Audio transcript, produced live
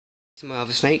To my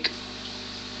other snake.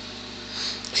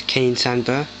 It's Cane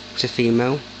Sandburr. It's a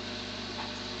female.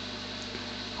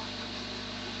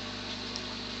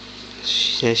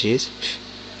 There she is.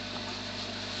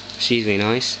 She's really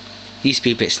nice. Used to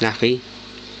be a bit snappy.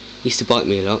 Used to bite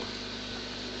me a lot.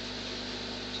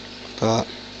 But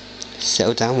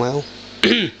settled down well.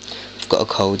 I've got a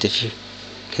cold, if you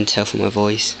can tell from my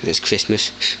voice. And it's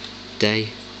Christmas Day.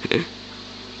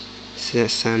 So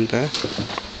that's Sandburr.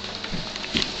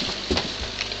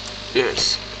 Yeah,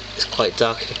 it's quite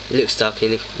dark. It looks dark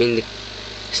in the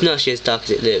it's not actually as dark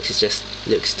as it looks. It just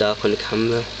looks dark on the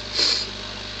camera.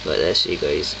 But there she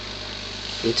goes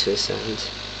into the sand.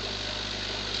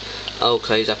 I'll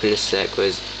close up in a sec,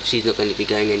 because she's not going to be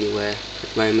going anywhere at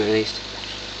the moment, at least.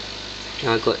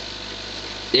 Now I got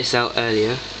this out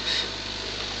earlier,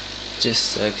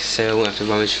 just so I won't have to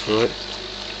rummage for it,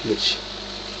 which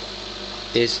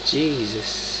is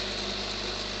Jesus.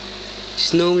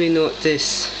 She's normally not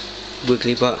this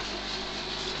wiggly, but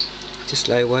just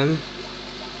low one.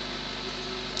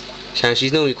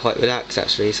 She's normally quite relaxed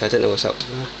actually, so I don't know what's up with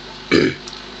her.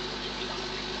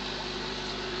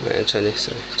 Right, I'm trying to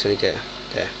get her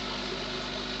there.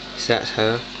 So that's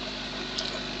her.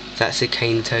 That's a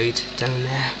cane toad down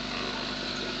there.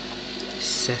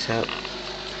 Set up.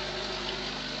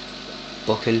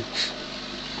 Bokken.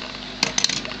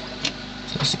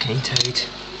 So that's a cane toad.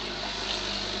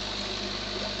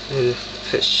 And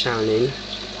put Sharon in.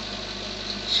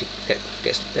 She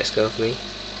lets go of me.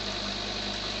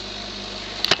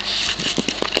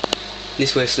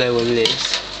 This is where slow worm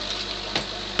lives,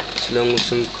 along with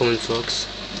some common frogs,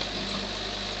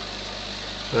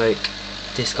 like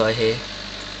this guy here,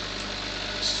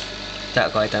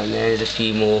 that guy down there. There's a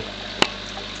few more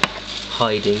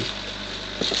hiding.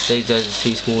 Those are the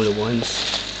two smaller ones.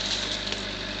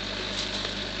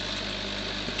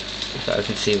 In fact, I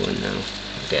can see one now.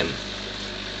 Again. In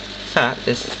fact,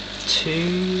 there's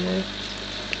two there.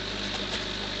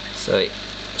 Sorry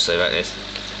about this.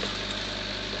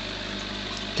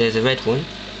 There's a red one,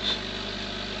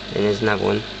 and there's another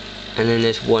one, and then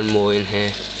there's one more in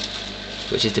here,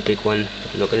 which is the big one.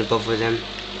 I'm not going to bother with them.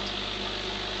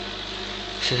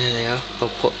 So there they are. I'll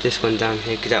pop this one down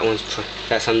here, because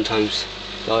that sometimes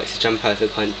likes to jump out if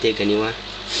it can't dig anywhere.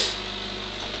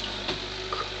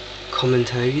 Common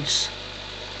toads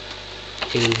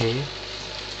in here.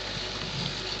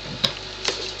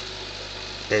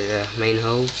 There's a main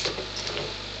hole.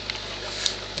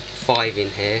 5 in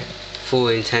here.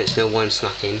 4 intentional, 1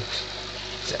 snuck in.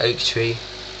 It's an oak tree.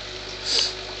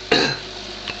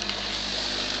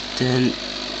 Then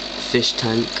fish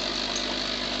tank.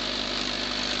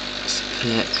 It's a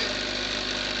plec.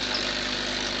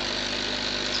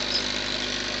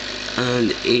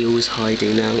 And eels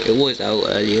hiding now. It was out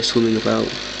earlier swimming about,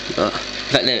 but in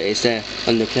fact there it is there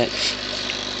on the plec.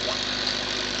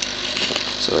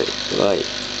 Sorry, right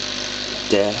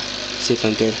there. See if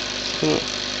I can get. Come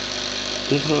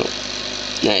on.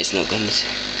 No, it's not going to.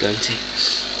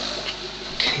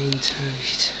 Cane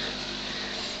toad.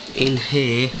 In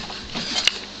here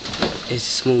is a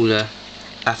smaller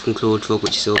African clawed frog,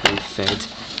 which is all being fed.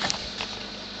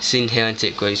 It's in here until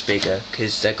it grows bigger,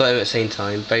 because they got them at the same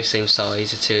time, both same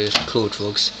size, the two clawed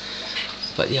frogs.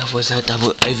 But the other ones are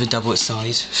over double its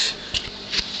size.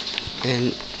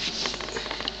 And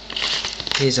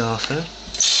here's Arthur.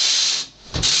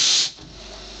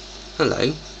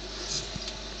 Hello.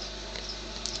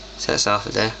 So that's Arthur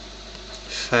there. In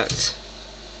fact,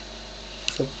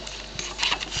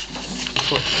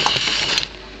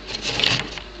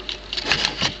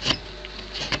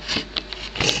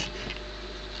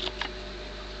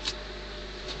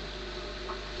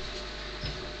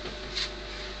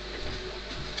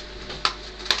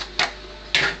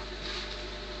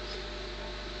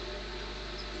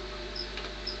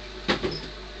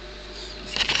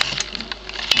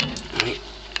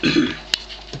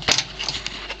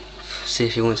 see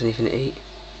if he wants anything to eat.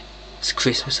 It's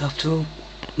Christmas after all.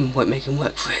 We won't make him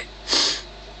work for it.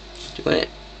 Do you want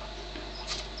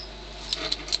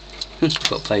it?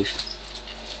 Got both.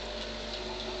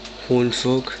 Horned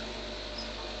frog.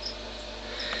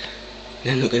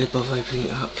 Then I'm not going to bother opening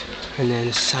it up. And then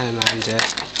a salamander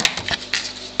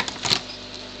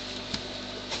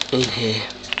in here.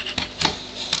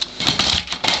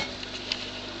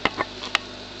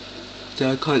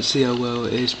 So I can't see how well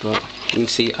it is, but you can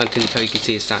see, I can tell you can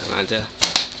see a salamander.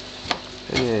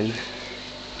 And then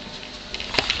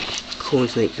corn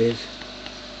snake live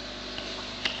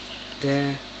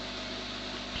there.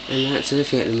 And that's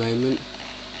everything at the moment.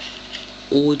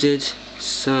 Ordered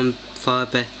some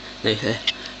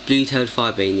blue-tailed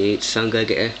firebean newts, so I'm going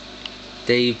to get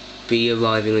they be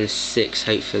arriving on the 6th,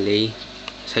 hopefully.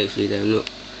 Hopefully they're not.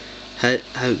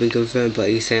 Haven't been confirmed, but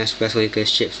he's saying that's when he's going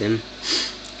to ship them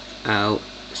out.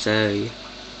 So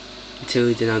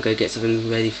until then, I'll go get something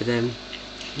ready for them.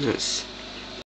 That's